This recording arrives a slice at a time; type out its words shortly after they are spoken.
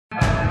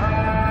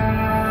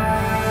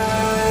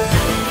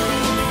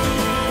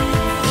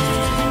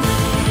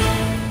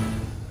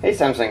Hey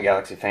Samsung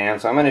Galaxy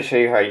fans, so I'm going to show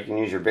you how you can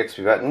use your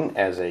Bixby Button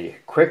as a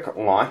quick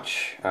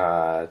launch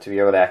to be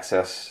able to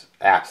access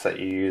apps that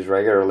you use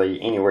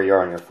regularly anywhere you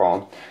are on your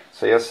phone.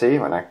 So you'll see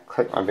when I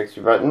click my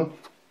Bixby Button,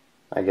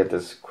 I get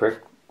this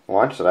quick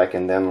launch that I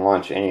can then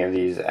launch any of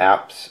these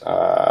apps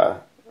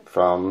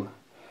from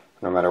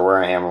no matter where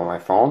I am on my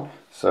phone.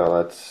 So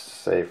let's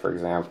say, for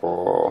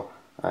example,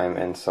 I'm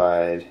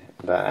inside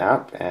that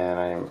app and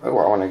I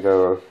want to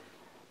go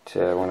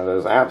to one of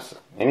those apps.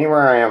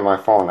 Anywhere I am on my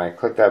phone, I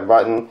click that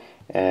button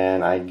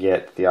and I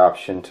get the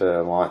option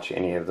to launch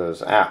any of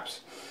those apps.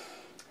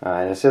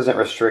 And this isn't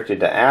restricted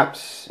to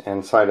apps.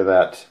 Inside of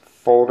that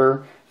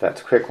folder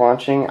that's quick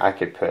launching, I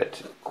could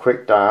put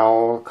quick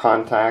dial,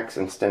 contacts,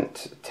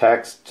 instant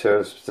text to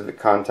a specific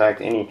contact,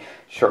 any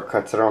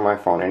shortcuts that are on my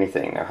phone,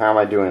 anything. Now, how am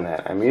I doing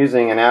that? I'm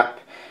using an app,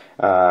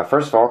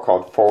 first of all,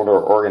 called Folder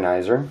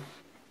Organizer.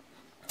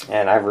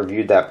 And I've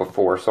reviewed that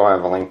before, so I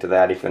have a link to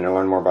that if you want to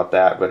learn more about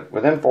that. But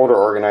within Folder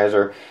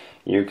Organizer,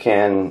 you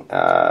can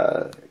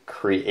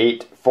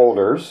create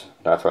folders.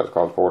 That's why it's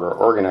called Folder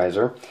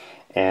Organizer.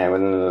 And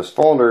within those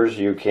folders,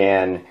 you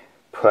can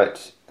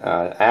put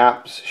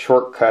apps,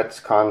 shortcuts,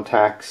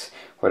 contacts,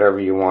 whatever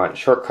you want.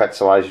 Shortcuts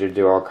allows you to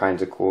do all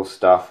kinds of cool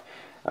stuff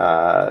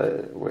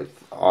with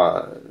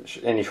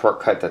any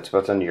shortcut that's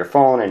built into your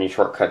phone, any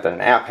shortcut that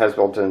an app has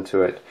built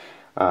into it.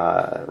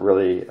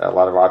 Really a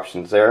lot of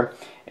options there.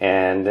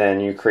 And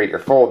then you create your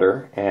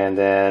folder, and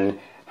then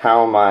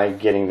how am I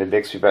getting the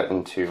Bixby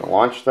Button to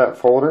launch that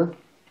folder?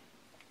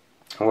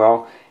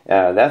 Well,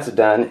 that's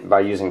done by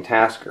using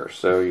Tasker.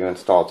 So you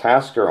install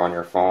Tasker on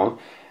your phone,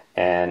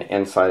 and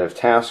inside of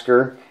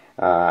Tasker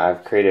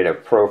I've created a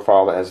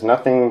profile that has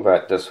nothing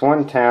but this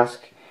one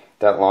task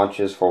that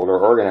launches Folder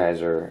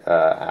Organizer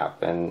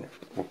app. And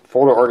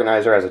Folder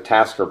Organizer has a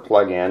Tasker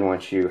plugin.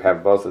 Once you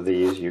have both of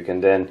these, you can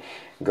then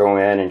go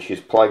in and choose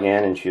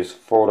plugin and choose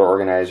Folder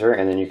Organizer,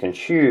 and then you can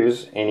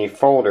choose any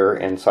folder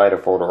inside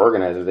of Folder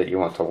Organizer that you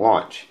want to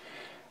launch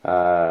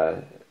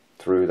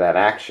through that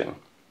action.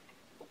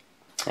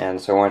 And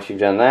so once you've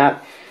done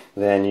that,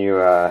 then you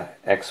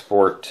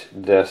export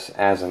this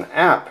as an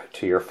app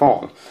to your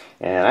phone.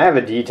 And I have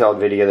a detailed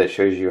video that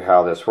shows you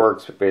how this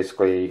works, but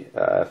basically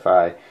if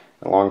I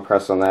long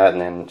press on that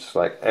and then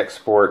select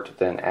export,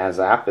 then as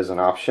app is an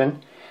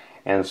option.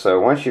 And so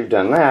once you've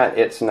done that,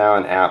 it's now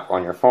an app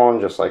on your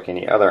phone just like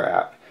any other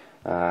app.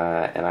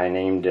 And I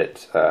named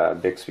it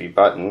Bixby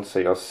Button. So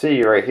you'll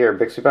see right here,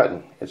 Bixby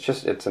Button.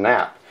 It's an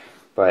app.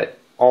 But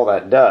all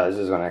that does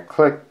is when I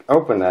click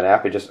open that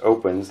app, it just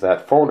opens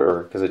that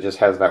folder because it just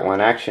has that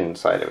one action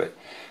inside of it.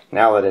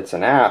 Now that it's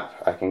an app,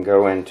 I can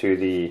go into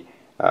the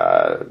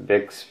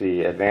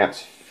Bixby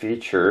Advanced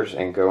Features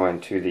and go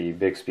into the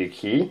Bixby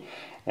key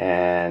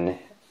and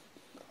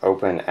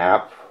open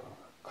app,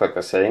 click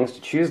the settings to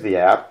choose the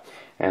app,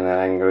 and then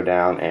I can go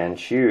down and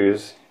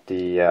choose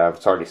the,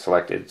 it's already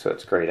selected so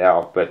it's grayed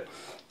out, but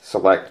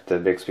select the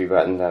Bixby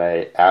Button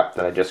app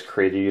that I just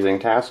created using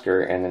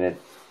Tasker, and then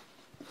it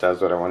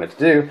does what I want it to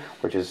do,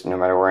 which is no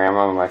matter where I am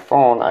on my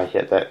phone, I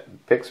hit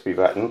that Bixby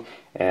Button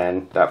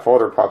and that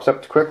folder pops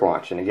up to quick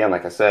launch. And again,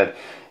 like I said,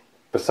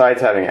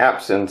 besides having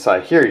apps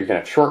inside here, you can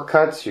have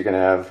shortcuts, you can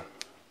have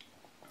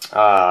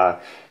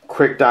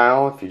quick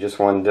dial if you just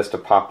wanted this to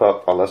pop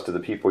up a list of the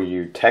people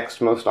you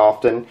text most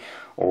often,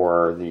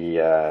 or the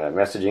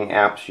messaging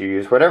apps you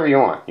use, whatever you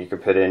want. You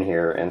could put in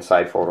here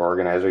inside Folder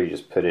Organizer. You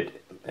just put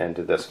it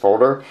into this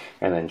folder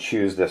and then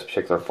choose this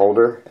particular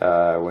folder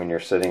when you're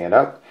setting it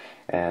up,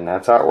 and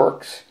that's how it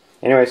works.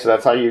 Anyway, so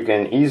that's how you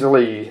can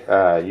easily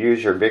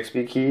use your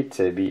Bixby key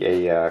to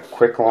be a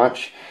quick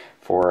launch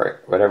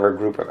for whatever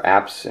group of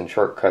apps and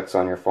shortcuts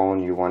on your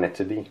phone you want it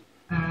to be.